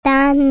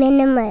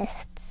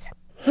Minimalists.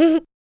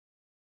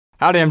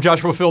 Howdy, I'm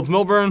Joshua Fields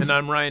Milburn. And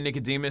I'm Ryan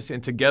Nicodemus,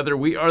 and together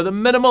we are the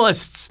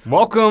Minimalists.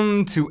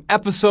 Welcome to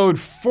episode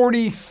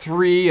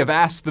 43 of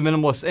Ask the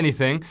Minimalist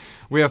Anything.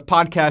 We have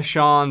podcast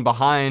Sean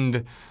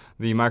behind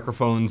the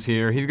microphones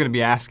here. He's going to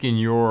be asking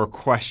your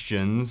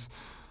questions.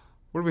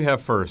 What do we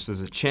have first? Is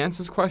it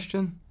Chance's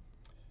question?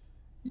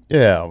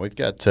 Yeah, we've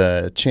got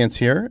Chance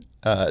here.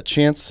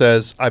 Chance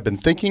says, I've been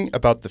thinking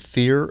about the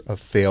fear of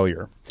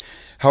failure,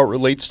 how it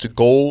relates to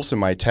goals and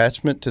my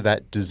attachment to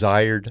that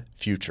desired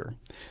future.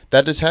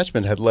 That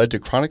attachment had led to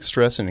chronic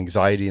stress and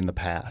anxiety in the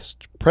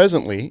past.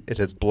 Presently, it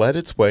has bled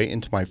its way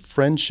into my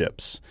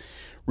friendships.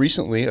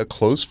 Recently, a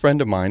close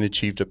friend of mine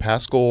achieved a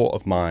past goal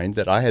of mine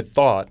that I had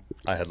thought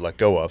I had let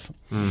go of.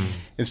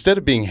 Instead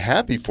of being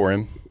happy for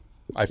him,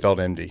 I felt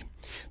envy.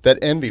 That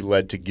envy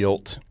led to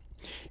guilt.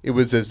 It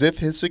was as if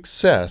his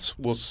success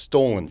was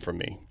stolen from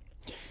me.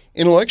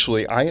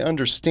 Intellectually, I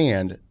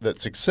understand that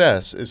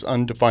success is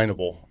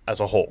undefinable as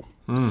a whole,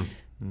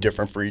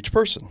 different for each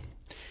person.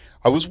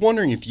 I was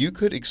wondering if you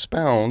could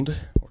expand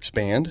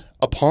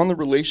upon the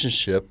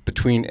relationship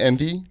between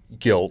envy,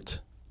 guilt,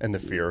 and the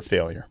fear of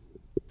failure.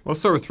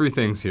 Let's start with three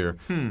things here.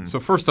 So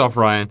first off,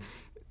 Ryan,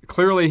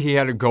 clearly he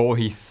had a goal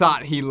he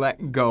thought he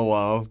let go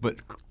of, but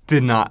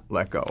did not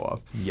let go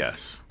of.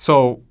 Yes.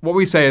 So what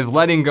we say is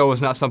letting go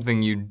is not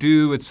something you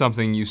do, it's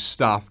something you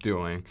stop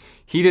doing.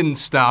 He didn't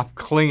stop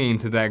clinging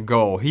to that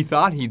goal. He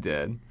thought he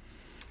did.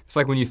 It's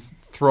like when you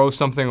throw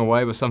something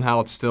away, but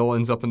somehow it still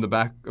ends up in the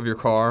back of your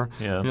car.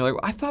 Yeah. And you're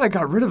like, I thought I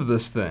got rid of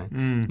this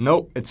thing.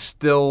 Nope, it's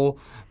still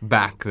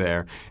back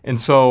there. And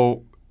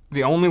so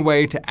the only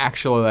way to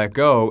actually let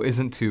go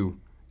isn't to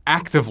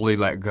actively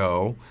let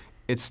go,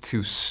 it's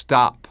to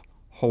stop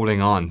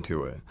holding on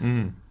to it.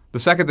 The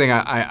second thing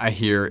I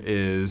hear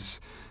is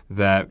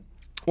that,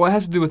 well, it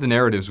has to do with the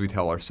narratives we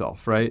tell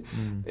ourselves, right?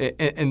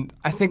 And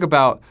I think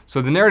about,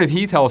 so the narrative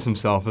he tells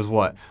himself is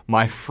what?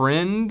 My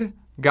friend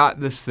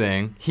got this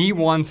thing, he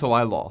won so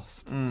I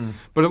lost.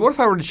 But what if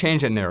I were to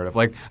change that narrative?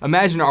 Like,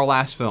 imagine our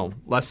last film,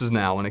 Less Is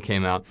Now, when it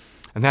came out.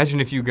 Imagine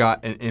if you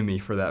got an Emmy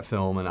for that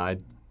film and I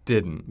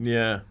didn't.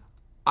 Yeah.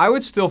 I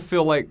would still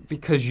feel like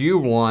because you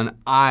won,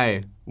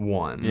 I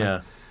won.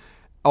 Yeah.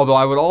 Although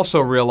I would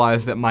also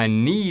realize that my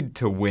need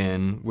to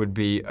win would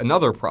be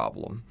another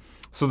problem.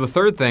 So the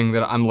third thing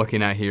that I'm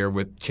looking at here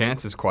with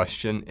Chance's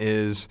question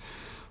is,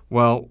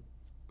 well,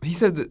 he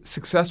said that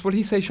success, what did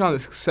he say, Sean,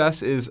 that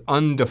success is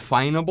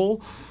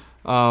undefinable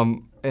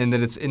and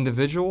that it's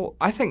individual?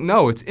 I think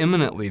no, it's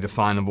imminently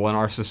definable in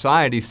our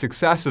society.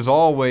 Success is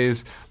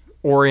always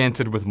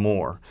oriented with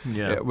more,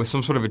 with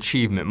some sort of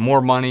achievement,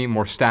 more money,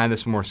 more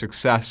status, more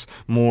success,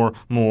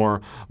 more.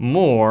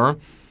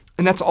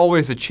 And that's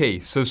always a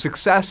chase. So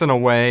success, in a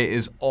way,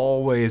 is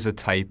always a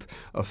type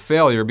of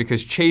failure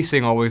because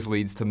chasing always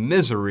leads to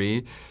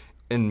misery,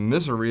 and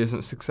misery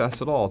isn't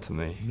success at all to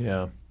me.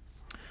 Yeah.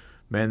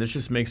 Man, this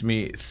just makes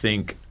me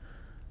think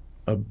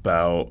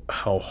about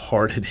how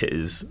hard it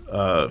is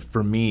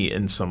for me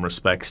in some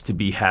respects to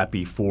be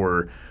happy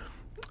for,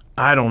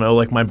 I don't know,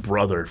 like my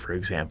brother, for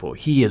example.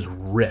 He is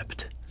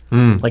ripped,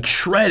 like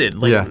shredded,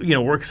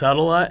 works out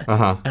a lot.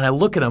 And I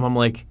look at him, I'm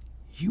like,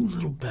 you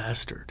little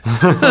bastard.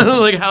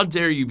 Like, how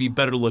dare you be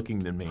better looking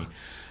than me?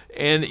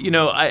 And,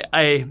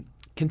 I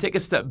can take a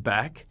step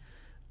back,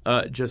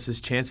 just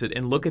as Chance it,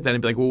 and look at that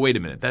and be like, well, wait a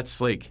minute.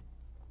 That's like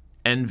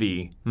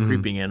envy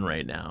creeping in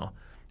right now.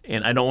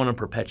 And I don't want to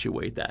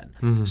perpetuate that.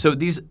 So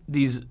these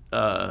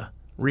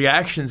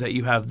reactions that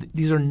you have,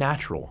 these are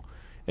natural.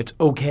 It's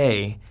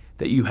okay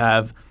that you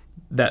have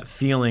that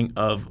feeling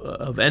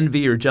of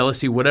envy or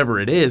jealousy, whatever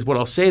it is. What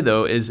I'll say,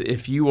 though, is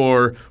if you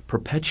are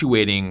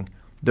perpetuating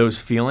those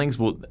feelings,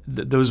 well,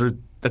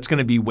 that's going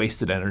to be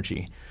wasted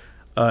energy.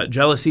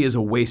 Jealousy is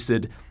a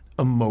wasted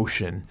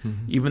emotion,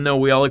 even though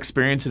we all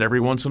experience it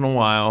every once in a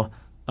while.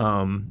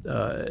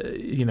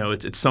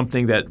 It's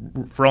something that,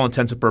 for all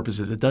intents and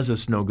purposes, it does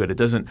us no good. It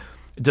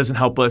doesn't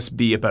help us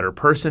be a better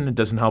person. It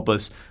doesn't help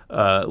us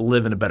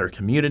live in a better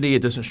community.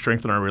 It doesn't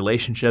strengthen our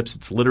relationships.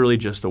 It's literally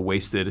just a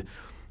wasted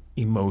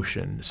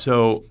emotion.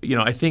 So,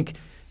 I think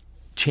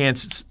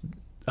Chance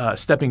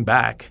stepping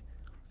back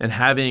and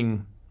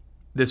having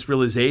this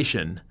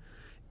realization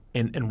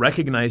and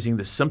recognizing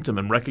the symptom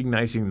and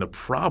recognizing the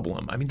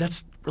problem, I mean,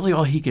 that's really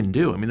all he can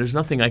do. I mean, there's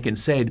nothing I can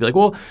say to be like,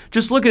 well,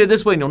 just look at it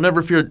this way and you'll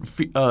never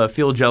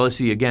feel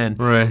jealousy again.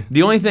 Right.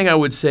 The only thing I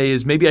would say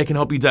is maybe we can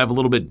help you dive a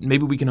little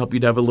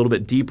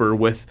bit deeper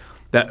with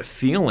that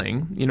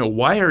feeling.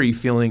 Why are you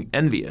feeling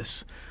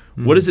envious?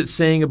 What is it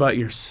saying about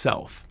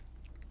yourself?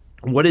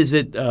 What is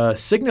it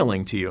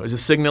signaling to you? Is it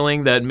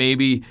signaling that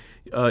maybe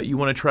you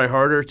want to try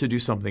harder to do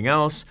something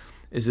else?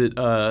 Is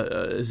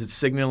it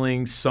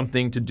signaling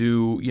something to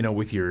do,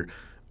 with your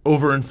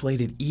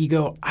overinflated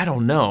ego? I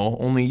don't know.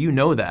 Only you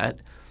know that.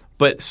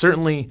 But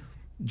certainly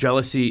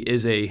jealousy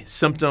is a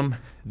symptom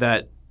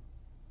that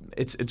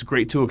it's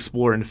great to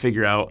explore and to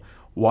figure out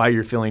why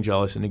you're feeling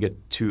jealous and to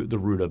get to the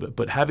root of it.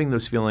 But having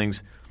those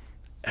feelings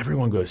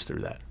everyone goes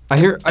through that.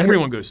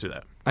 Everyone goes through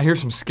that. I hear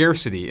some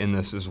scarcity in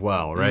this as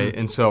well, right?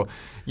 And so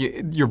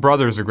your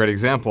brother is a great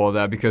example of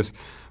that because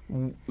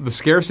the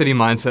scarcity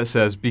mindset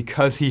says,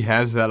 because he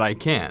has that, I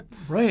can't.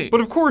 Right. But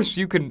of course,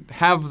 you can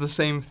have the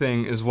same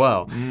thing as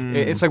well.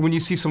 It's like when you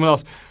see someone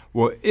else,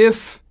 well,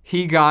 if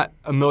he got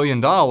 $1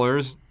 million,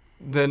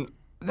 then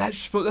that's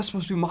supposed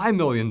to be my $1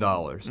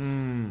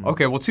 million.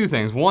 Okay, well, two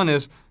things. One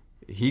is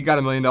he got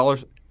 $1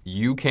 million,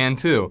 you can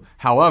too.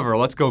 However,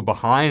 let's go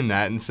behind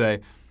that and say,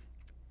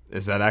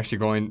 is that actually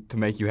going to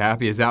make you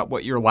happy? Is that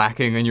what you're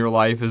lacking in your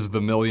life, is the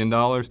 $1 million?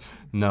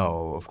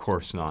 No, of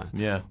course not.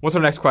 Yeah. What's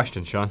our next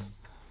question, Sean?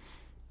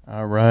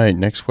 All right.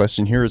 Next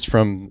question here is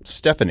from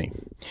Stephanie.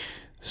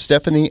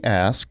 Stephanie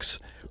asks,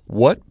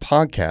 what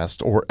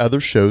podcast or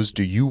other shows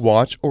do you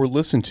watch or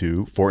listen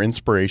to for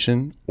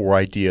inspiration or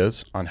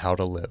ideas on how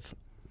to live?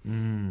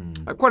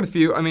 Quite a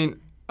few. I mean,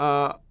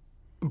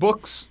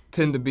 books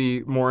tend to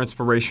be more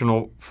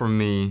inspirational for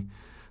me.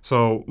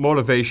 So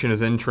motivation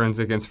is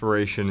intrinsic,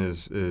 inspiration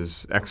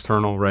is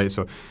external, right?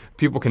 So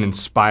people can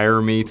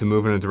inspire me to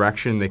move in a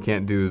direction. They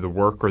can't do the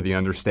work or the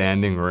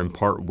understanding or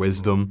impart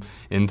wisdom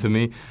into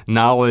me.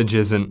 Knowledge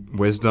isn't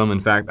wisdom. In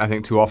fact, I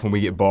think too often we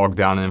get bogged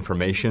down in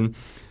information.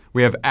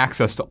 We have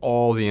access to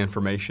all the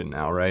information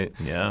now, right?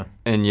 Yeah.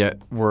 And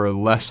yet we're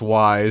less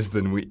wise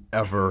than we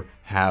ever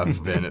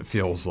have been, it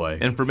feels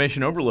like.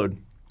 Information overload.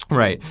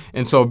 Right.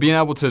 And so being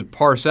able to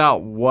parse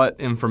out what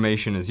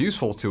information is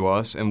useful to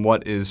us and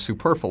what is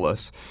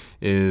superfluous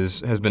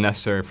has been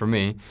necessary for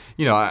me.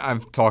 You know,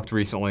 I've talked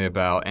recently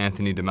about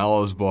Anthony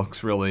DeMello's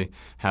books really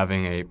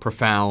having a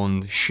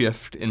profound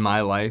shift in my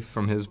life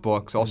from his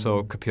books.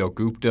 Also, Kapil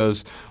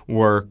Gupta's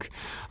work.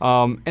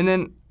 And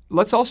then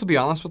let's also be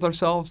honest with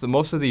ourselves that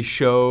most of these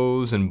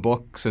shows and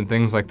books and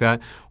things like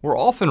that, we're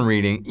often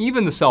reading,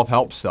 even the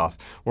self-help stuff,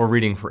 we're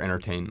reading for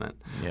entertainment.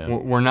 Yeah.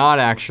 We're not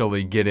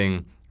actually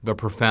getting the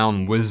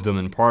profound wisdom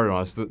imparted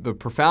on us. The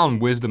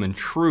profound wisdom and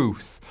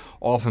truth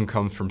often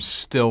comes from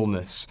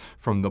stillness,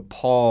 from the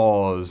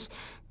pause,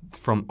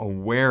 from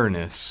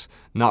awareness,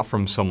 not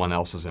from someone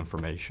else's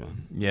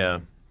information.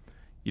 Yeah.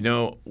 You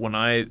know, when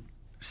I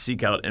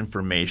seek out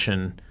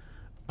information,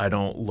 I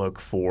don't look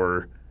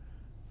for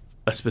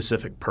a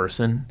specific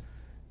person.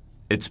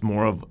 It's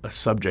more of a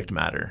subject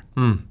matter.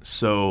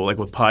 So like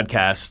with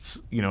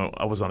podcasts, you know,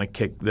 I was on a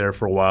kick there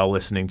for a while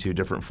listening to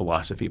different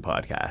philosophy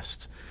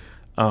podcasts.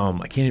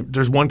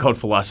 There's one called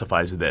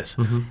Philosophize This.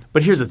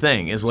 But here's the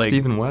thing is like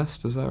Stephen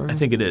West, is that right? I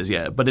think it is,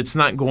 yeah. But it's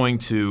not going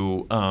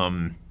to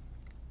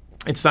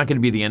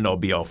be the end all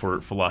be all for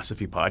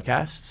philosophy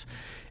podcasts.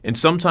 And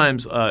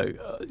sometimes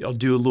I'll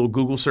do a little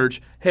Google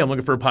search. Hey, I'm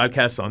looking for a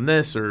podcast on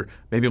this, or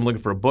maybe I'm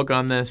looking for a book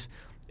on this.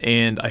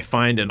 And I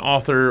find an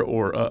author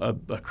or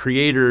a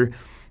creator,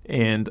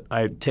 and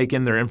I take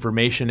in their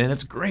information, and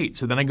it's great.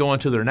 So then I go on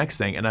to their next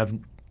thing, and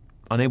I'm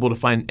unable to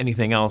find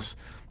anything else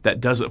that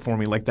does it for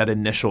me, like that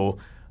initial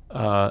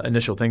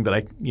thing that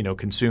I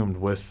consumed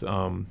with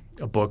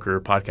a book or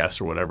a podcast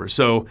or whatever.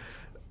 So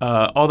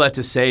all that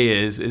to say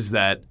is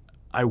that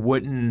I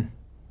wouldn't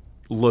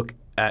look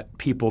at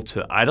people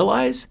to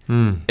idolize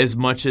as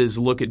much as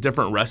look at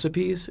different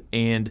recipes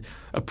and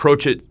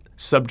approach it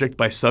subject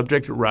by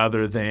subject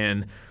rather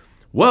than,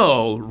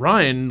 well,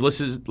 Ryan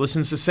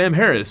listens to Sam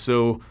Harris,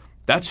 so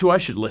that's who I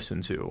should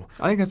listen to.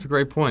 I think that's a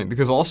great point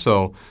because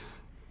also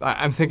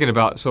I'm thinking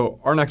about, so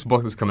our next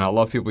book that's coming out, a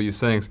lot of people use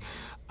things.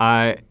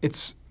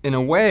 It's in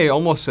a way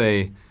almost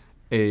a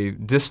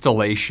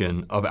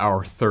distillation of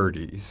our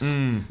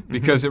 30s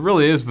because it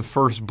really is the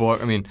first book.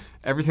 I mean,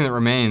 everything that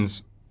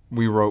remains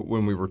we wrote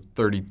when we were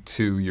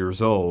 32 years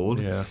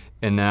old,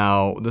 and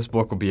now this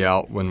book will be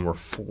out when we're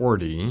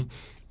 40.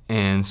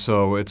 And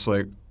so it's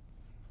like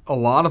a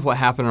lot of what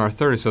happened in our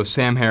 30s. So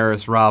Sam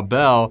Harris, Rob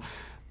Bell,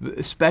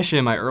 especially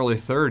in my early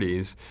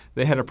 30s,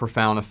 they had a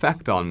profound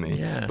effect on me.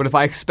 Yeah. But if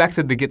I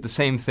expected to get the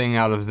same thing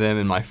out of them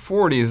in my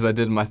 40s as I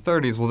did in my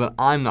 30s, well, then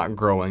I'm not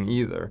growing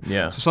either.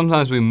 Yeah. So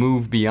sometimes we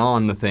move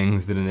beyond the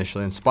things that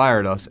initially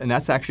inspired us, and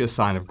that's actually a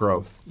sign of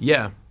growth.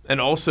 Yeah. And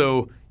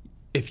also,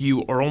 if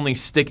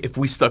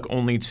we stuck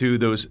only to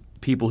those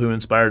people who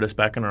inspired us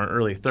back in our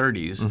early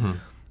 30s,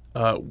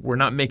 we're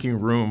not making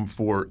room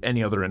for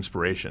any other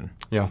inspiration.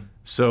 Yeah.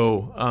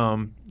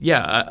 So,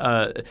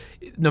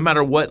 no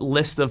matter what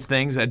list of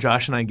things that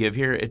Josh and I give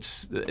here,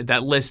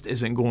 that list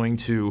isn't going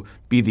to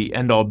be the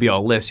end-all,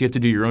 be-all list. You have to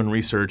do your own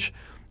research.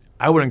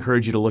 I would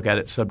encourage you to look at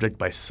it subject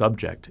by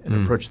subject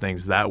and approach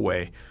things that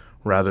way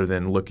rather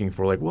than looking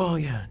for like, well,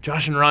 yeah,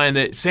 Josh and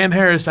Ryan, Sam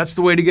Harris, that's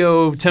the way to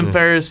go, Tim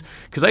Ferriss.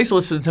 Because I used to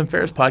listen to Tim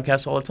Ferriss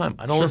podcasts all the time.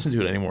 I don't listen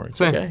to it anymore.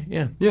 It's okay.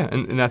 Yeah. Yeah,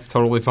 and that's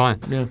totally fine.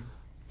 Yeah.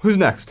 Who's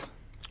next?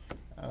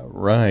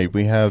 Right.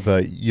 We have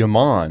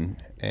Yaman,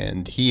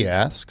 and he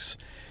asks,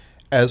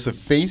 as the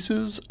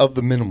faces of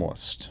the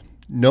Minimalist,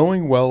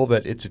 knowing well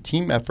that it's a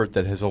team effort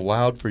that has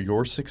allowed for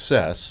your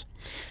success,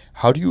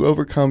 how do you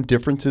overcome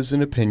differences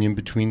in opinion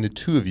between the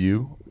two of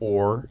you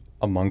or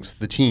amongst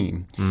the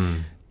team?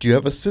 Do you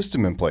have a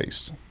system in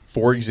place?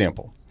 For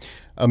example,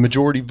 a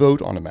majority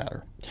vote on a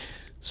matter.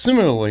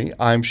 Similarly,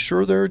 I'm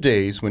sure there are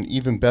days when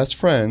even best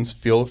friends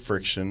feel a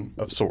friction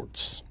of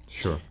sorts.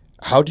 Sure.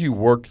 How do you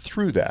work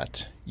through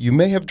that? You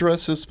may have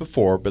addressed this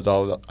before, but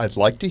I'd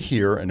like to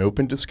hear an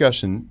open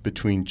discussion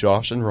between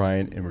Josh and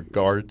Ryan in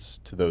regards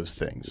to those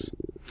things.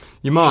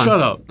 Yaman.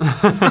 Shut up.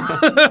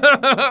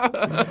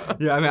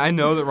 Yeah, I mean, I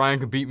know that Ryan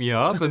could beat me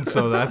up, and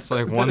so that's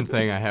like one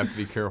thing I have to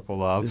be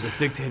careful of. It's a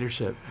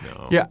dictatorship.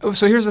 No. Yeah,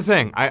 so here's the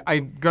thing.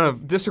 I'm going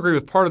to disagree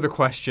with part of the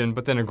question,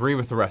 but then agree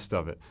with the rest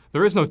of it.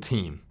 There is no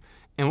team.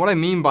 And what I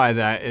mean by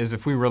that is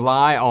if we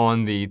rely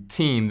on the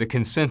team, the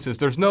consensus,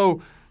 there's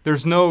no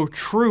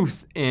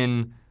truth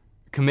in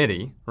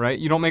committee, right?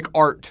 You don't make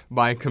art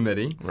by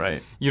committee.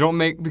 Right. You don't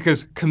make,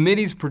 because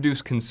committees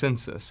produce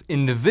consensus.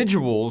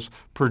 Individuals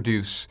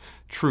produce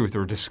truth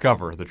or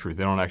discover the truth.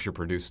 They don't actually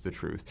produce the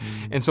truth.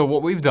 And so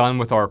what we've done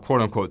with our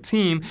quote-unquote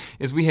team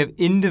is we have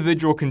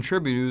individual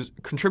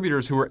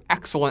contributors who are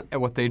excellent at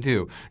what they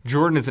do.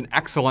 Jordan is an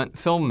excellent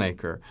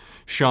filmmaker.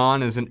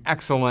 Sean is an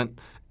excellent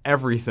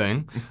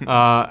everything.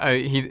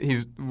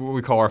 He's what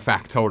we call our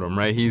factotum,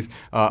 right? He's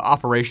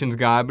operations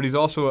guy, but he's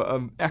also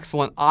an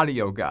excellent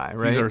audio guy,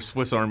 right? He's our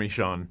Swiss Army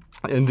Sean.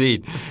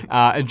 Indeed.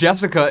 And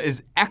Jessica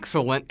is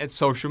excellent at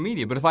social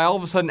media. But if I all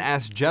of a sudden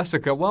ask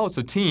Jessica, well, it's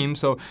a team,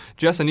 so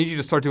Jess, I need you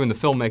to start doing the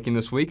filmmaking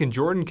this week. And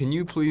Jordan, can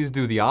you please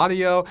do the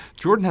audio?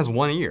 Jordan has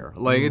one ear.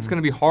 Like, it's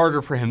going to be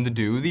harder for him to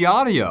do the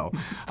audio.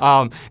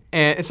 And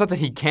it's not that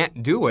he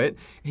can't do it.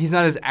 He's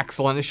not as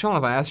excellent as Sean.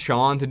 If I ask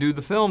Sean to do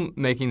the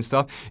filmmaking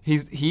stuff,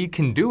 he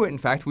can do it. In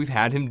fact, we've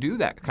had him do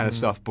that kind of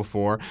stuff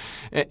before.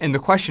 And the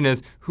question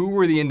is, who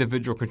were the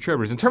individual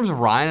contributors? In terms of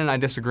Ryan and I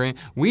disagreeing,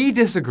 we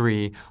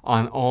disagree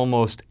on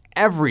almost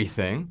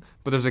everything,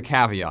 but there's a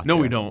caveat. No,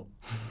 there. we don't.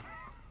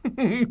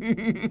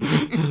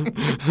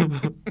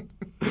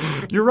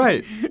 You're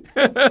right.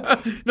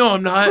 No,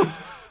 I'm not.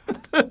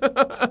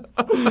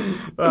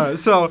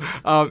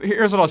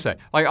 Here's what I'll say.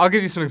 Like, I'll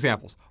give you some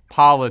examples.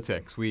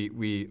 Politics,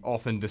 we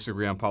often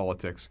disagree on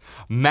politics.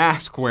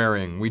 Mask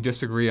wearing, we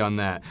disagree on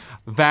that.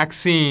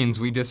 Vaccines,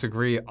 we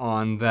disagree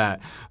on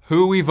that.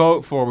 Who we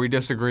vote for, we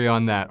disagree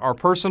on that. Our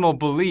personal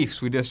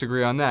beliefs, we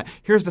disagree on that.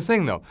 Here's the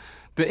thing, though.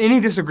 Any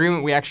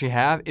disagreement we actually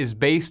have is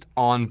based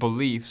on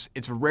beliefs.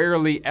 It's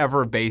rarely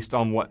ever based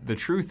on what the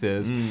truth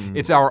is.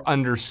 It's our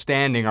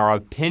understanding. Our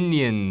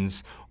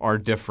opinions are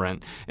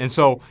different. And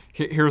so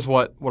here's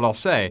what I'll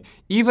say.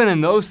 Even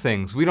in those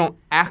things, we don't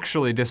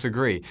actually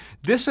disagree.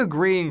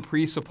 Disagreeing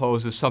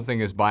presupposes something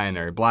is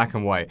binary, black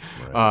and white.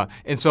 Right.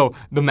 And so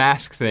the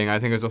mask thing, I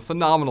think, is a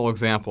phenomenal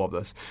example of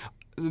this.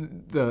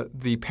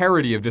 The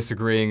parody of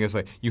disagreeing is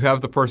like you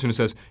have the person who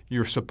says,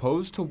 you're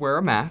supposed to wear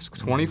a mask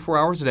 24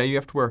 hours a day. You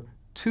have to wear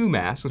 2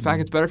 masks. In fact,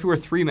 it's better if you wear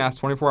 3 masks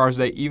 24 hours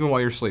a day, even while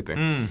you're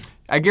sleeping.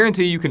 I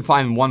guarantee you can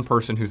find one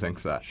person who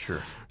thinks that.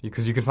 Sure.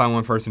 Because you can find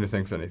one person who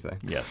thinks anything.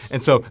 Yes.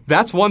 And so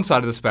that's one side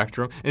of the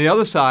spectrum. And the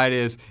other side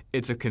is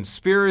it's a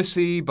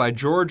conspiracy by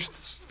George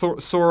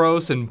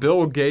Soros and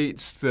Bill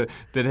Gates that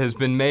has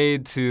been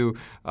made to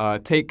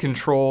take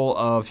control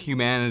of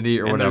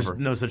humanity or whatever. There's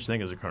no such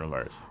thing as a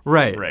coronavirus.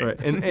 Right.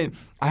 And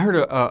I heard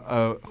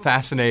a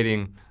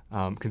fascinating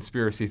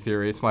conspiracy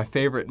theory. It's my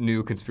favorite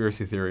new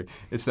conspiracy theory.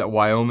 It's that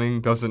Wyoming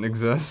doesn't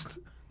exist.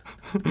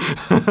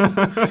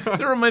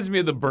 That reminds me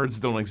of the birds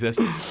don't exist.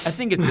 I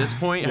think at this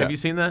point, have you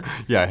seen that?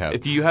 Yeah, I have.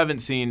 If you haven't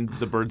seen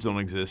the birds don't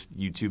exist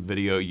YouTube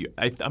video,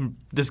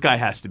 this guy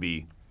has to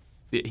be.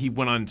 He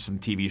went on some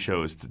TV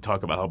shows to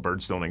talk about how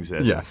birds don't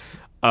exist. Yes.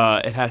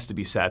 It has to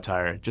be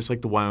satire, just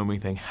like the Wyoming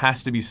thing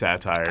has to be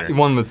satire.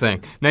 One would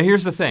think. Now,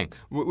 here's the thing.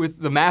 With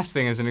the mask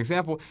thing as an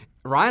example,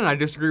 Ryan and I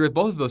disagree with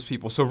both of those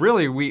people. So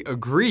really, we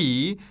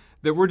agree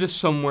that we're just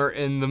somewhere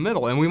in the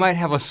middle. And we might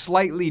have a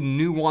slightly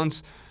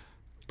nuanced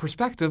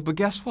perspective, but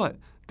guess what?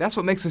 That's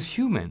what makes us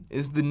human,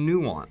 is the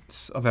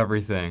nuance of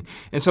everything.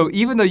 And so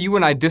even though you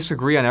and I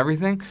disagree on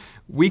everything,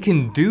 we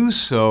can do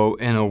so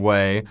in a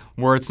way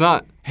where it's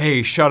not,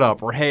 hey, shut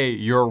up, or hey,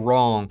 you're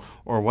wrong,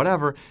 or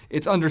whatever.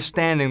 It's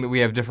understanding that we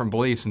have different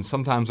beliefs, and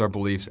sometimes our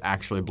beliefs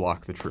actually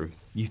block the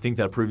truth. You think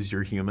that proves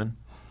you're human?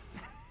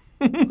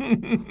 Hey,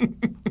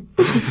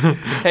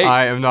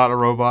 I am not a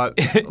robot.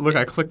 Look,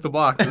 I clicked the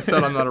box. It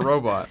said I'm not a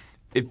robot.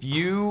 If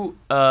you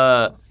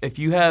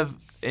have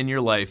in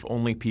your life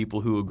only people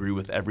who agree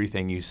with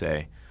everything you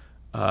say,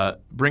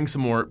 bring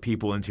some more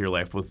people into your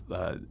life with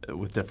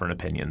different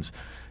opinions.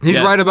 He's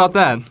right about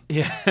that.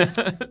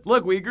 Yeah.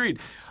 Look, we agreed.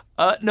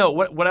 No,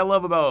 what I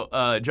love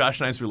about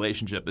Josh and I's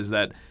relationship is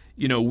that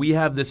we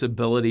have this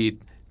ability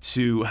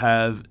to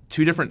have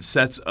 2 different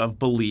sets of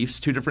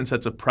beliefs, 2 different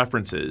sets of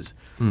preferences,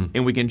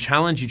 and we can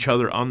challenge each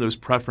other on those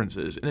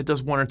preferences. And it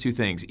does one or 2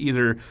 things.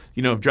 Either,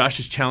 if Josh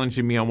is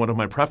challenging me on one of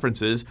my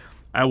preferences,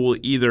 I will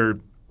either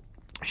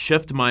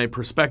shift my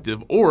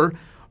perspective or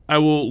I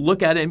will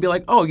look at it and be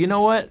like, oh, you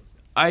know what?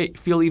 I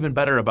feel even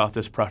better about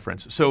this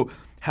preference. So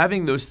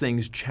having those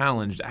things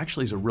challenged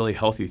actually is a really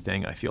healthy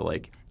thing, I feel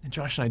like. And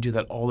Josh and I do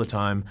that all the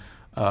time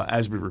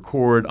as we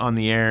record on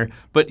the air.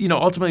 But,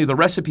 ultimately the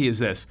recipe is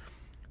this.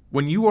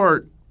 When you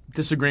are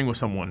disagreeing with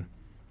someone,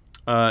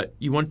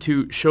 you want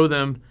to show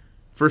them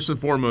first and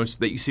foremost,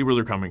 that you see where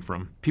they're coming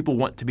from. People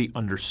want to be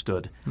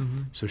understood.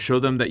 So show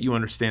them that you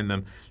understand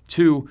them.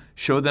 2,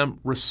 show them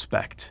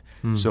respect.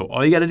 So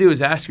all you got to do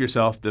is ask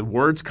yourself, the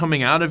words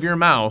coming out of your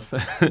mouth,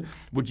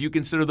 would you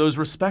consider those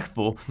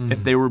respectful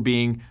if they were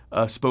being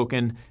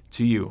spoken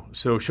to you?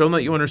 So show them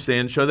that you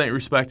understand, show that you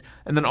respect,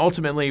 and then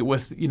ultimately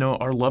with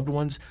our loved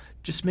ones,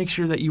 just make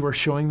sure that you are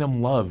showing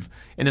them love.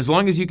 And as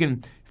long as you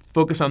can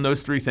focus on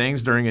those 3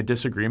 things during a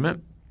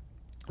disagreement,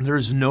 there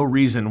is no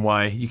reason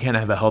why you can't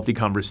have a healthy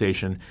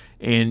conversation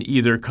and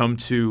either come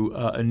to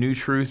a new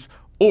truth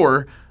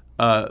or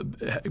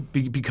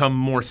become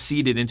more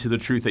seated into the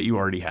truth that you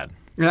already had.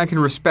 And I can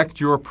respect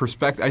your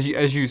perspective.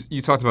 As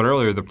you talked about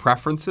earlier, the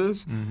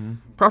preferences.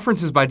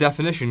 Preferences by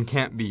definition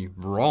can't be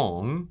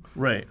wrong.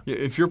 Right.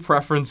 If your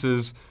preference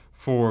is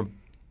for,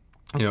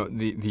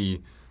 the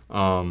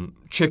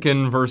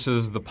chicken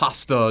versus the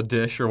pasta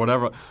dish or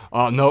whatever,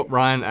 nope,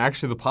 Ryan,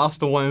 actually the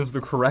pasta one is the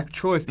correct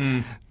choice.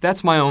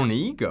 That's my own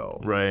ego.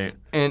 Right.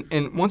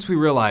 And once we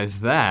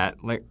realize that,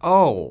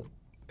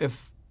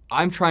 if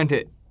I'm trying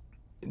to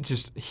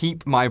just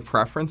heap my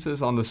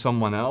preferences onto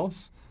someone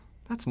else,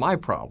 that's my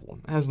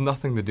problem. It has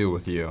nothing to do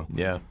with you.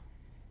 Yeah.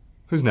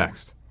 Who's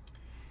next?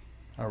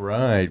 All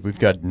right. We've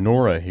got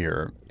Nora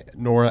here.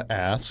 Nora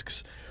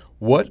asks,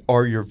 what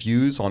are your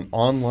views on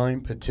online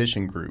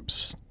petition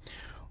groups?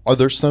 Are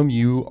there some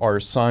you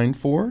are signed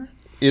for?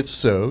 If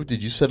so,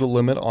 did you set a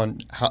limit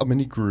on how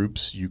many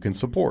groups you can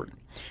support?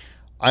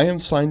 I am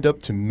signed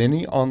up to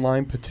many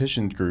online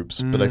petition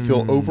groups, but I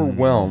feel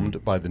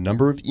overwhelmed by the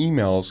number of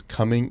emails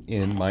coming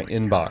in my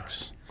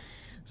inbox.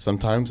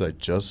 Sometimes I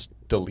just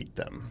delete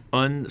them.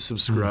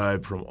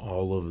 Unsubscribe from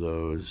all of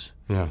those.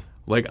 Yeah.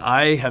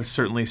 I have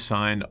certainly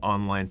signed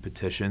online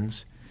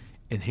petitions,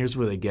 and here's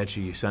where they get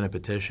you. You sign a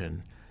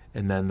petition,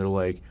 and then they're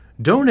like,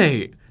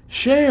 donate,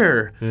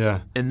 share.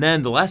 Yeah. And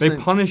then the last thing... They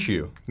punish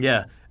you.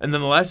 Yeah. And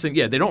then the last thing,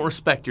 they don't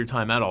respect your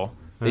time at all.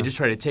 They just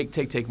try to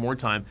take more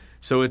time.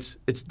 So it's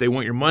they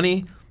want your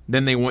money,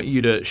 then they want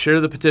you to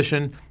share the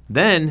petition,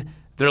 then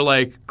they're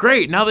like,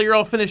 great, now that you're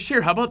all finished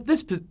here, how about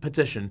this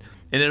petition?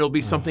 And it'll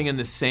be something in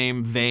the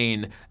same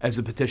vein as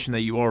the petition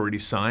that you already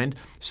signed.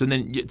 So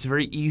then it's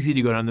very easy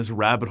to go down this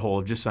rabbit hole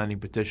of just signing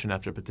petition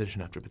after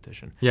petition after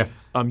petition. Yeah.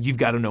 You've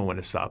got to know when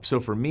to stop. So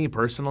for me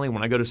personally,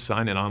 when I go to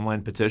sign an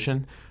online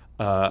petition,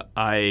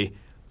 I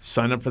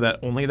sign up for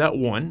only that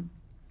one.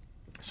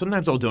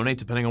 Sometimes I'll donate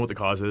depending on what the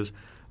cause is.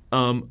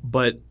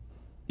 But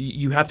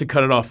you have to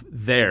cut it off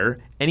there.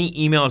 Any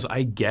emails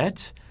I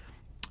get,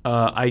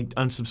 I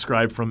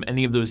unsubscribe from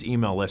any of those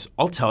email lists.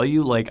 I'll tell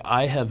you,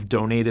 I have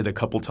donated a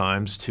couple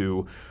times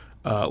to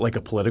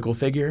a political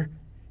figure.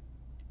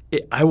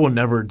 I will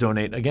never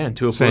donate again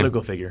to a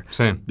political figure.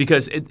 Same.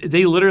 Because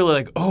they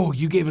literally oh,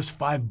 you gave us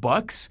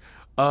 $5?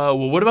 Well,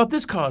 what about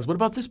this cause? What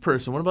about this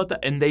person? What about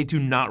that? And they do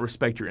not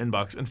respect your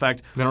inbox. In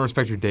fact, they don't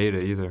respect your data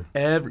either.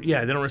 They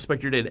don't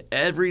respect your data.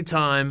 Every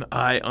time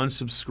I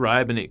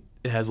unsubscribe and it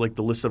has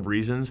the list of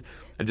reasons,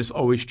 I just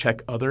always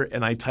check other,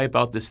 and I type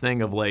out this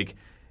thing of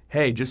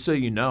hey, just so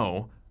you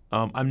know,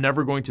 I'm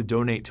never going to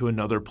donate to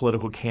another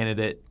political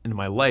candidate in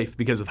my life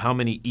because of how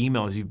many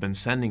emails you've been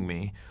sending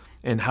me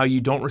and how you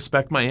don't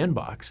respect my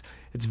inbox.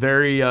 It's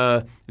very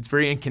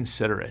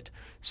inconsiderate.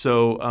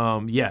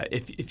 So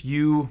if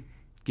you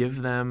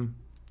give them,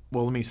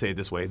 well, let me say it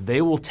this way,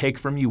 they will take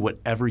from you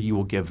whatever you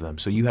will give them.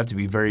 So you have to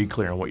be very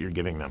clear on what you're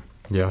giving them.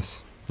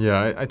 Yes.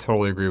 Yeah, I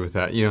totally agree with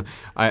that.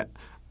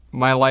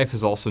 My life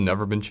has also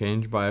never been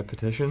changed by a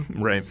petition.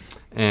 Right.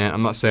 And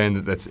I'm not saying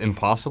that that's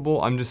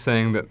impossible. I'm just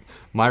saying that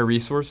my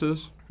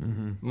resources,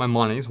 my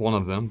money is one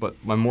of them, but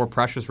my more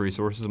precious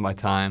resources, my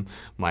time,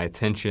 my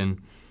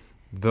attention,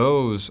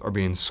 those are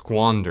being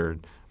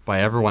squandered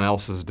by everyone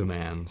else's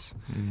demands.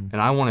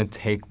 And I want to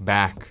take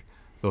back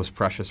those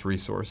precious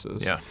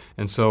resources. Yeah.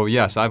 And so,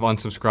 yes, I've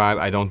unsubscribed.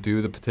 I don't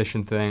do the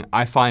petition thing.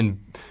 I find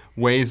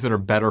ways that are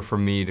better for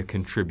me to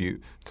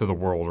contribute to the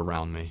world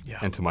around me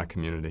and to my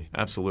community.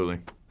 Absolutely.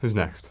 Who's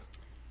next?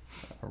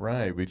 All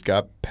right, we've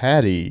got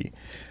Patty.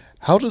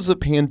 How does the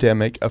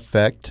pandemic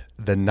affect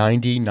the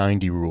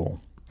 90-90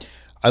 rule?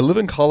 I live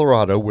in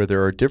Colorado where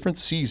there are different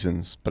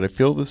seasons, but I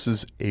feel this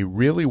is a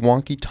really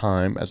wonky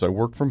time as I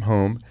work from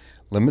home,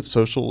 limit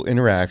social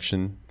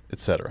interaction,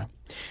 etc.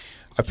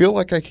 I feel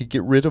like I could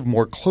get rid of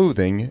more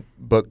clothing,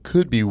 but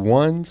could be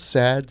one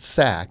sad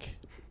sack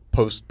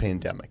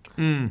post-pandemic.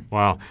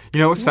 Wow.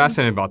 What's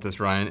fascinating about this,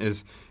 Ryan,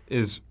 is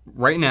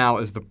right now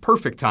is the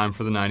perfect time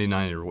for the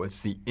 90-90 rule.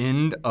 It's the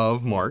end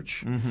of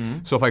March.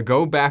 So if I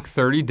go back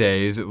 30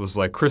 days, it was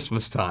like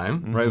Christmas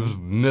time, right? It was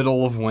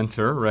middle of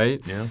winter, right?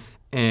 Yeah.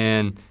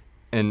 And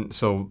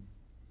so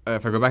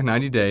if I go back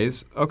 90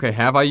 days, okay,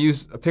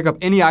 pick up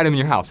any item in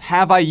your house.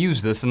 Have I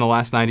used this in the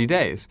last 90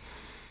 days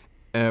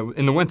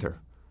in the winter?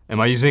 Am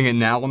I using it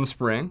now in the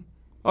spring?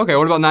 Okay,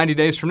 what about 90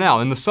 days from now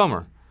in the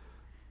summer?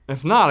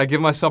 If not, I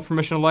give myself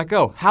permission to let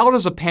go. How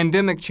does a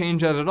pandemic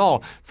change that at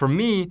all? For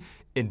me,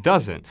 it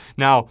doesn't.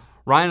 Now,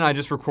 Ryan and I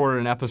just recorded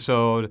an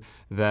episode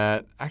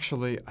that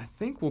actually I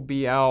think will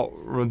be out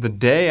the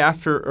day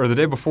after or the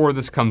day before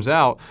this comes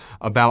out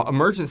about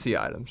emergency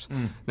items.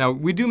 Now,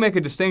 we do make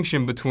a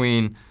distinction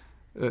between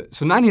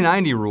so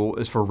 90-90 rule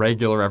is for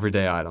regular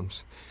everyday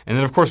items. And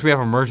then, of course, we have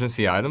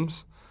emergency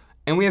items.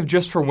 And we have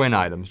just for when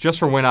items. Just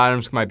for when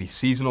items might be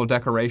seasonal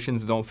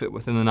decorations that don't fit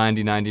within the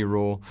 90-90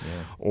 rule.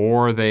 Yeah.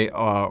 Or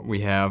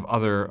we have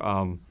other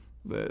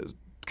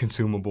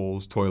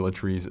consumables,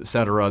 toiletries,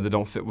 etc. that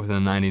don't fit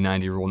within the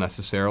 90-90 rule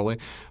necessarily.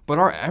 But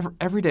our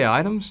everyday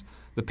items,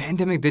 the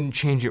pandemic didn't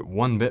change it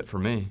one bit for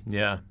me.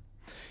 Yeah.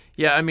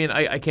 Yeah, I mean,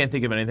 I can't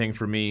think of anything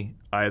for me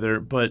either.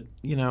 But,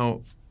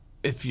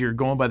 if you're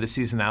going by the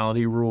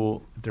seasonality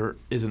rule, there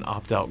is an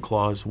opt-out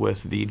clause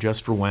with the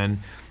just for when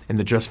and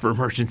the just for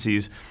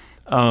emergencies.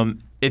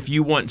 If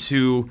you want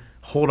to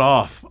hold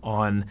off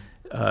on,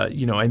 a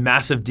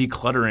massive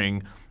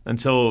decluttering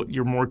until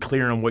you're more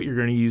clear on what you're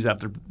going to use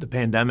after the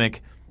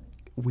pandemic,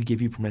 we give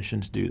you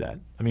permission to do that.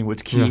 I mean,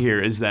 what's key here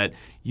is that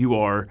you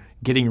are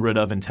getting rid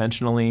of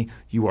intentionally,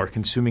 you are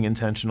consuming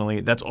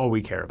intentionally. That's all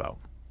we care about.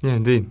 Yeah,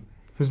 indeed.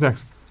 Who's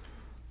next?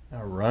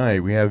 All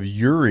right, we have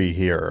Yuri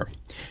here.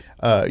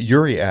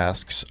 Yuri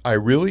asks, I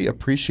really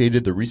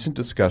appreciated the recent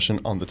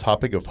discussion on the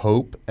topic of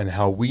hope and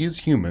how we as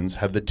humans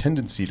have the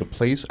tendency to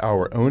place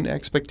our own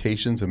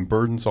expectations and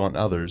burdens on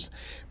others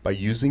by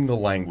using the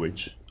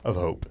language of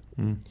hope.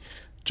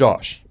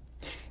 Josh,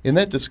 in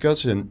that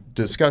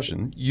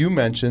discussion, you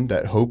mentioned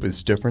that hope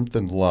is different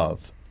than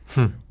love.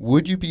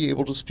 Would you be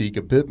able to speak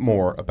a bit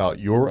more about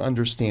your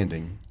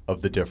understanding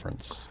of the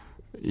difference?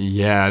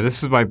 Yeah,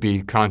 this might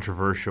be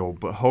controversial,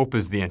 but hope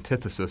is the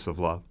antithesis of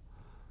love.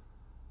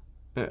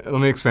 Let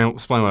me explain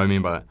what I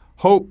mean by that.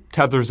 Hope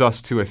tethers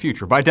us to a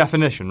future, by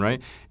definition,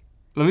 right?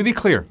 Let me be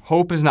clear.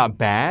 Hope is not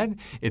bad.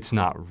 It's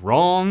not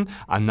wrong.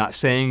 I'm not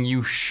saying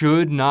you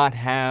should not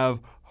have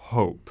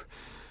hope.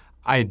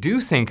 I do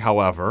think,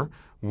 however,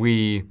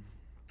 we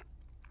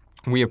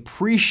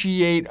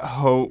appreciate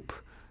hope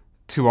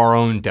to our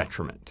own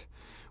detriment.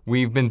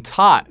 We've been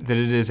taught that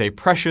it is a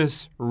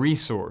precious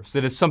resource,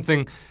 that it's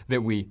something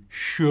that we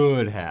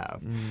should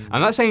have.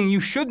 I'm not saying you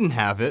shouldn't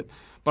have it,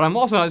 but I'm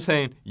also not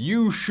saying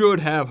you should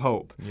have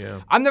hope.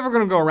 Yeah. I'm never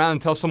going to go around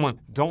and tell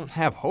someone, don't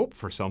have hope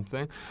for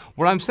something.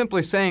 What I'm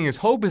simply saying is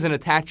hope is an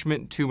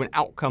attachment to an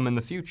outcome in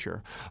the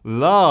future.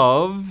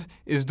 Love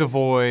is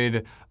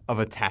devoid of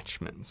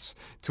attachments.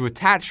 To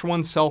attach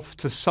oneself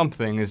to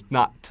something is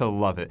not to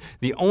love it.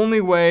 The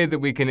only way that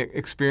we can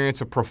experience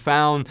a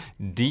profound,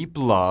 deep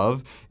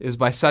love is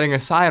by setting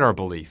aside our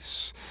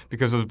beliefs,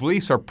 because those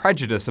beliefs are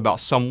prejudice about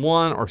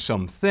someone or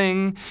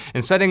something,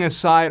 and setting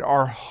aside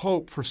our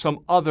hope for some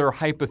other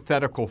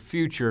hypothetical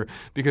future,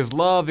 because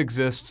love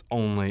exists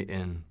only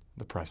in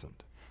the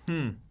present.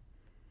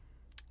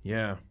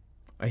 Yeah,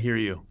 I hear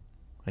you.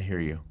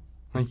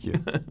 Thank you.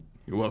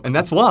 You're welcome. And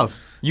that's love.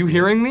 You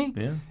hearing me?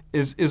 Yeah.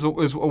 Is a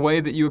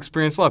way that you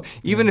experience love.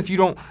 Even if you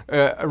don't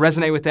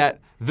resonate with that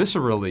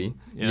viscerally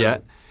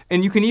yet,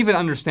 and you can even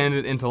understand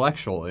it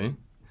intellectually,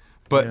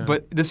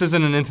 but this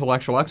isn't an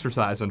intellectual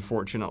exercise,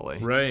 unfortunately.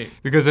 Right.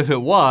 Because if it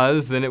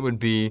was, then it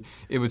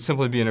would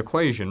simply be an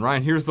equation.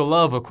 Ryan, here's the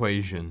love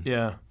equation.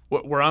 Yeah.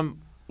 Where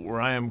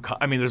I am,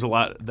 I mean, there's a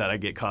lot that I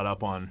get caught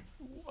up on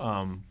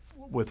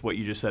with what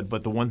you just said,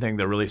 but the one thing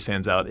that really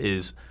stands out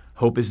is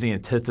hope is the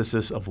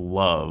antithesis of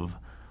love.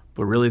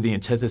 But really, the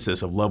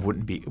antithesis of love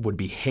would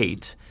be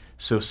hate.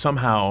 So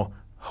somehow,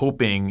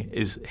 hoping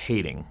is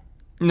hating.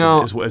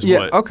 No, is yeah,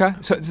 what? Okay.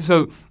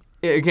 So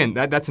again,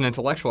 that's an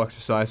intellectual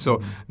exercise.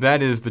 So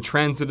that is the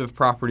transitive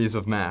properties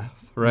of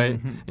math, right?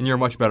 And you're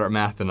much better at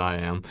math than I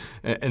am,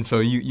 and so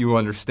you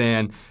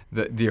understand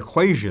the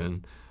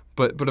equation.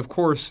 But of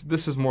course,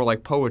 this is more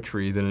like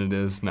poetry than it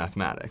is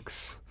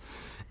mathematics.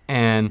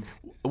 And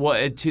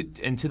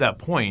to that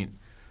point,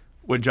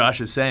 what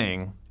Josh is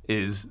saying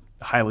is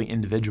highly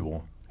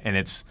individual. And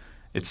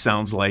it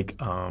sounds like,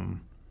 in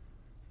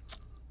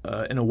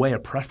a way, a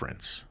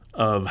preference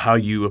of how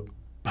you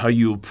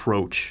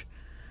approach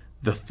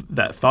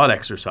that thought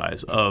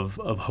exercise of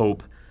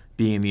hope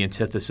being the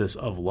antithesis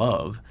of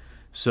love.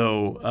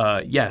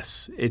 So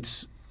yes,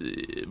 it's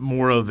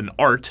more of an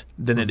art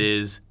than it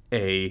is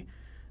a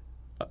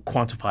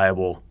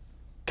quantifiable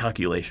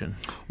calculation.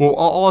 Well,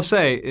 all I'll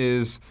say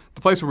is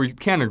the place where we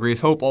can agree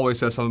is hope always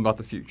says something about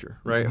the future,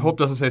 right? Hope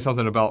doesn't say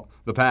something about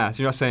the past.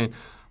 You're not saying,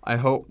 I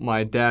hope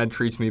my dad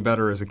treats me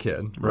better as a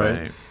kid,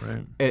 right?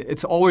 Right.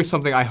 It's always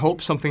something, I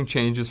hope something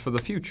changes for the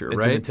future, it's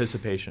right? It's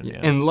anticipation, yeah.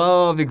 And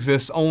love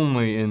exists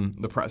only in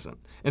the present.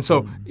 And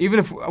so even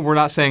if we're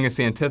not saying it's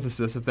the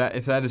antithesis, if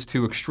that is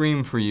too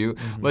extreme for you,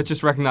 let's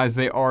just recognize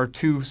they are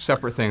two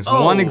separate things.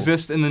 One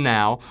exists in the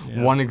now,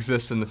 one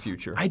exists in the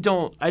future.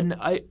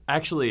 I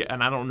actually,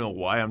 and I don't know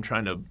why I'm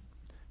trying to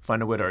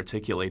find a way to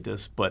articulate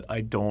this, but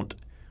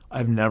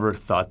I've never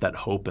thought that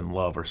hope and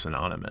love are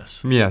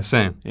synonymous. Yeah,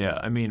 same. Yeah,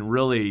 I mean,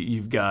 really,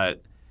 you've got,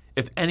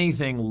 if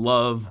anything,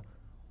 love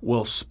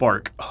will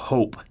spark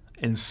hope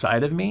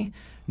inside of me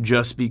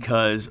just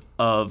because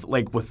of,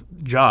 like with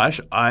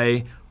Josh,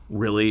 I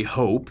really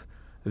hope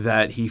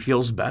that he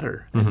feels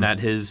better and that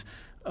his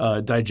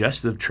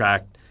digestive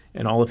tract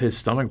and all of his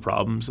stomach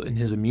problems and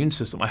his immune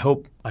system. I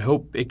hope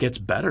it gets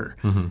better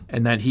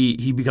and that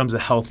he becomes a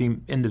healthy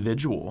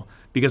individual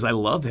because I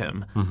love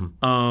him.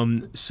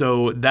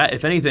 So that,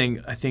 if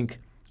anything, I think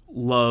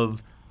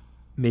love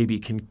maybe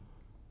can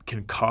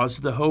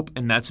cause the hope,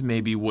 and that's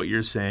maybe what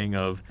you're saying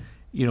of,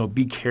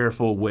 be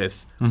careful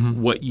with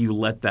what you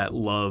let that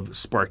love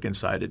spark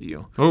inside of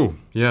you. Oh,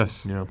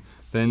 yes. Yeah.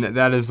 Then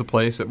that is the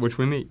place at which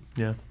we meet.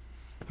 Yeah.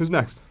 Who's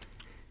next?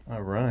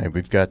 All right,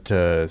 we've got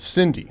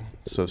Cindy.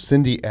 So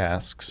Cindy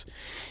asks,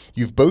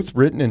 you've both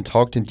written and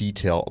talked in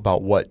detail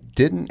about what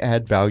didn't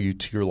add value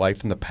to your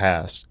life in the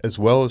past, as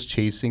well as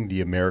chasing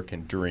the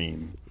American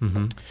dream.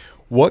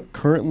 What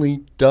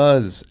currently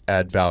does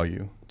add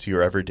value to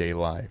your everyday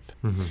life?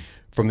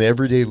 From the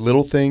everyday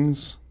little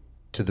things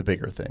to the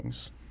bigger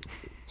things.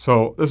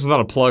 So this is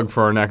not a plug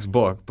for our next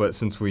book, but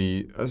since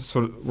we're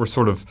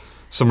sort of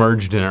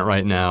submerged in it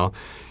right now,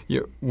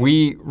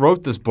 we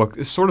wrote this book.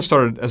 It sort of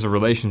started as a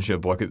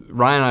relationship book.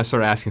 Ryan and I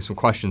started asking some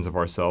questions of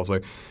ourselves,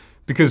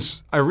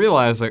 because I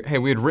realized, hey,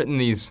 we had written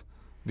these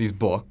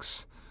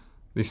books,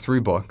 these 3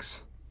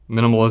 books,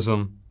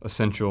 Minimalism,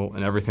 Essential,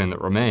 and Everything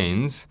That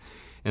Remains,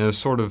 and it was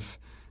sort of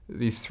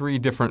these 3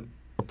 different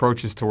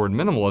approaches toward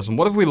minimalism.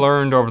 What have we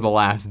learned over the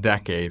last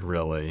decade,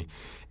 really?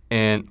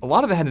 And a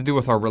lot of it had to do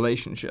with our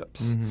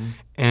relationships.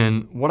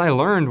 And what I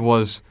learned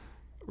was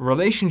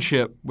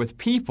relationship with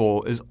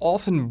people is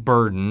often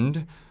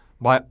burdened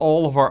by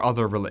all of our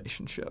other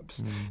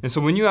relationships. And so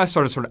when you guys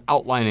started sort of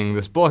outlining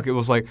this book, it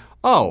was like,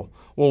 oh,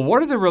 well,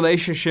 what are the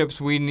relationships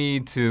we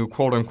need to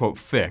quote unquote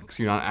fix?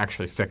 You're not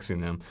actually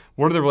fixing them.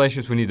 What are the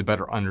relationships we need to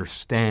better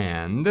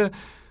understand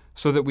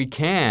so that we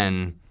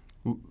can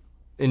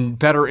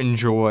better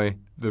enjoy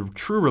the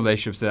true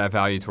relationships that add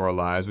value to our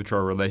lives, which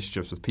are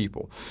relationships with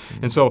people.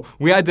 And so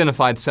we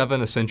identified 7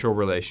 essential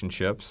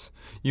relationships.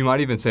 You might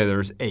even say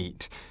there's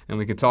 8, and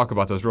we can talk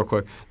about those real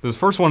quick. The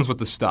first one is with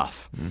the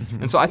stuff.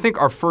 And so I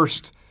think our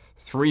first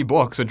 3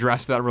 books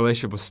address that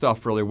relationship with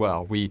stuff really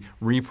well. We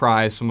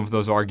reprise some of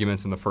those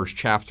arguments in the first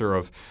chapter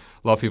of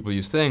Love People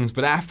Use Things,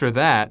 but after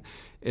that,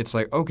 it's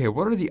like, okay,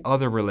 what are the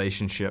other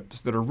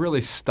relationships that are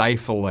really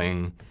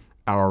stifling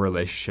our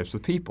relationships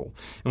with people?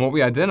 And what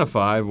we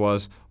identified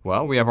was,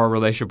 well, we have our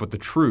relationship with the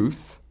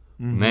truth.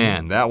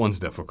 Man, that one's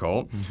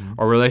difficult.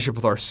 Our relationship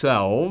with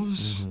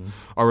ourselves,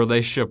 our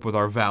relationship with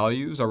our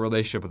values, our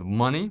relationship with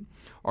money,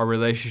 our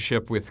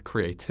relationship with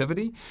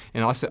creativity.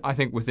 And also, I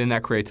think within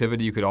that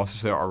creativity, you could also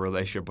say our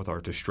relationship with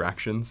our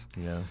distractions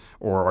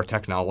or our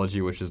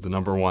technology, which is the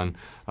number one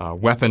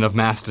weapon of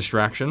mass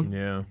distraction.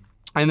 Yeah.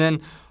 And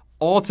then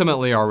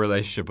ultimately our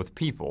relationship with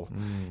people.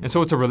 And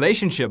so it's a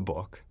relationship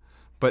book,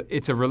 but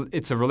it's a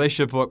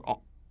relationship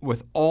book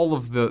with all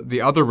of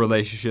the other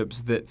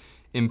relationships that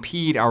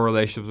impede our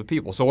relationships with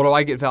people. So what do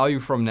I get value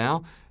from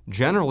now?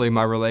 Generally,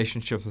 my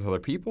relationships with other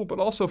people, but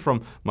also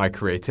from my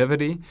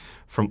creativity,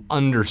 from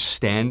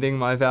understanding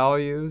my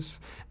values.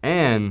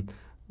 And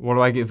what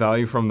do I get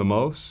value from the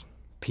most?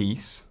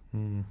 Peace.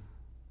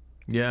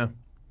 Yeah.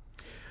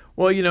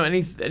 Well,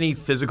 any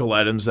physical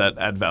items that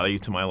add value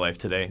to my life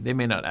today, they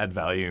may not add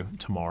value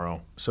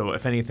tomorrow. So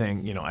if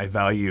anything, I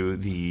value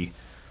the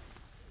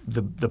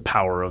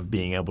power of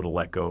being able to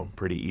let go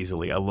pretty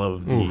easily. I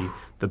love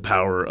the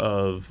power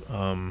of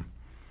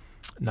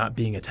not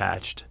being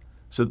attached.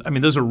 So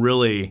those are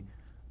really,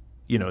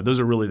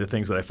 the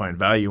things that I find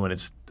value in.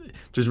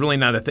 There's really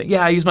not a thing.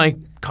 Yeah, I use my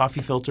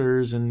coffee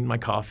filters and my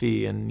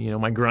coffee and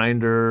my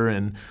grinder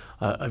and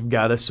I've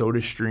got a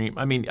soda stream.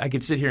 I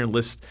could sit here and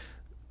list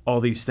all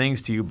these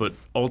things to you, but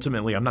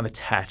ultimately I'm not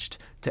attached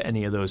to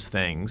any of those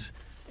things,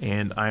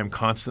 and I am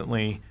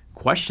constantly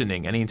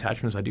questioning any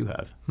attachments I do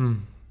have.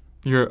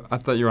 I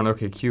thought you were on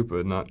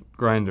OkCupid, not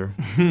Grindr.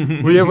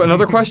 We have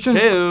another question?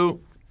 Hey.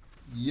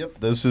 Yep,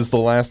 this is the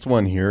last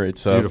one here.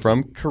 It's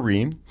from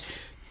Kareem.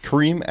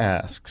 Kareem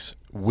asks,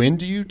 when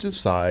do you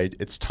decide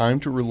it's time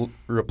to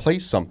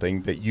replace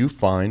something that you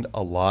find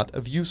a lot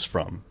of use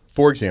from?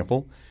 For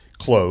example,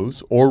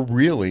 clothes, or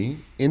really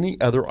any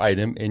other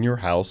item in your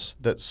house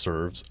that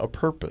serves a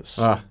purpose.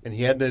 And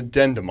he had an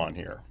addendum on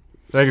here.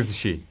 I think it's a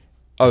she.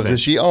 Oh, is it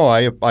she? Oh,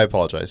 I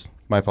apologize.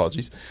 My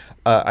apologies.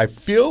 I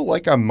feel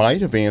like I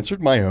might have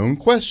answered my own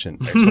question.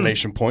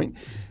 Explanation point.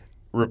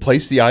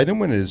 Replace the item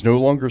when it is no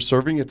longer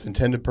serving its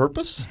intended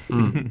purpose?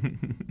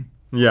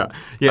 Yeah.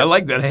 I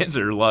like that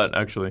answer a lot,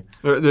 actually.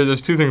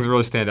 There's 2 things that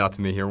really stand out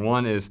to me here.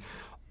 One is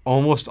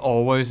almost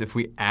always if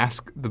we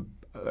ask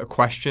a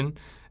question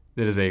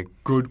that is a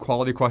good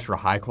quality question or a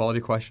high quality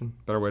question,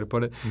 better way to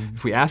put it,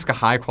 if we ask a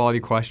high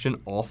quality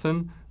question,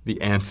 often the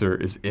answer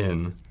is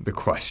in the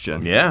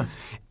question. Yeah.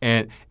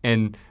 And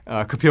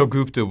Kapil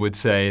Gupta would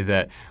say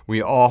that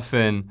we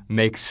often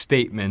make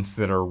statements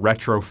that are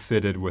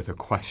retrofitted with a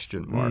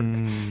question mark.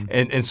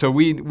 And so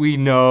we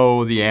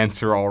know the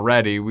answer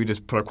already. We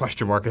just put a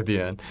question mark at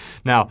the end.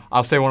 Now,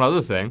 I'll say one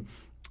other thing.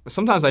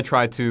 Sometimes I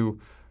try to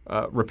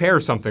repair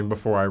something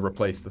before I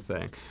replace the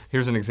thing.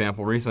 Here's an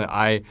example. Recently,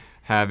 I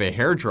have a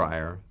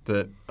hairdryer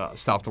that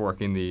stopped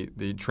working.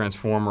 The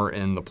transformer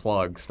in the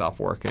plug stopped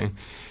working.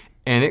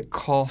 and it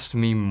cost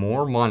me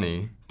more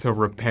money to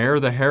repair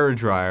the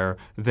hairdryer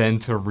than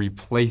to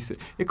replace it.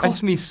 It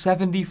cost me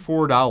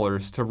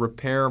 $74 to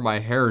repair my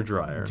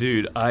hairdryer.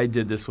 Dude, I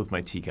did this with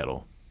my tea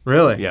kettle.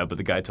 Really? Yeah, but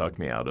the guy talked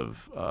me out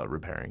of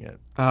repairing it.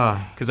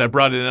 Ah. Because I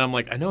brought it in, and I'm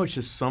like, I know it's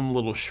just some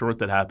little short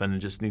that happened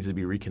and just needs to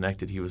be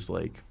reconnected. He's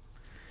like,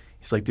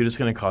 dude, it's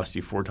going to cost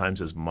you 4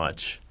 times as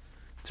much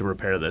to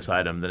repair this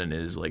item than it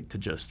is like to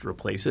just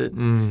replace it.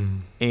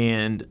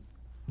 And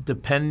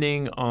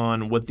depending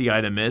on what the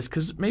item is,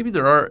 because maybe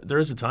there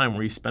is a time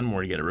where you spend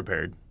more to get it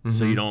repaired,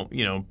 so you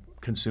don't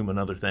consume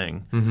another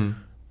thing.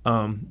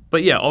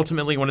 But yeah,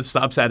 ultimately, when it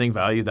stops adding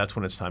value, that's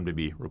when it's time to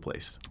be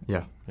replaced.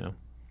 Yeah. Yeah.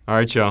 All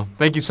right, y'all.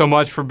 Thank you so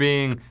much for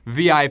being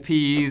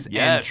VIPs and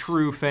Yes.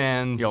 true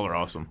fans. Y'all are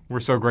awesome. We're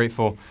so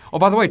grateful. Oh,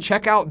 by the way,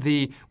 check out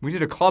we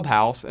did a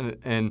clubhouse,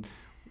 and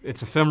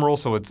it's ephemeral,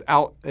 so it's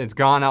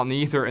gone out in the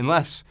ether,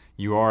 unless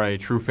you are a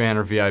true fan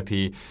or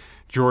VIP.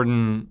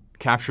 Jordan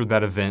captured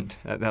that event,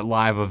 that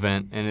live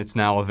event, and it's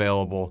now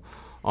available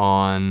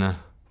on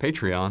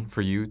Patreon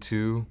for you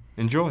to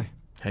enjoy.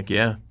 Heck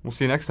yeah. We'll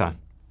see you next time.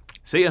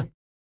 See ya.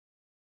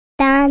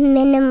 The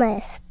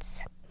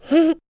Minimalists.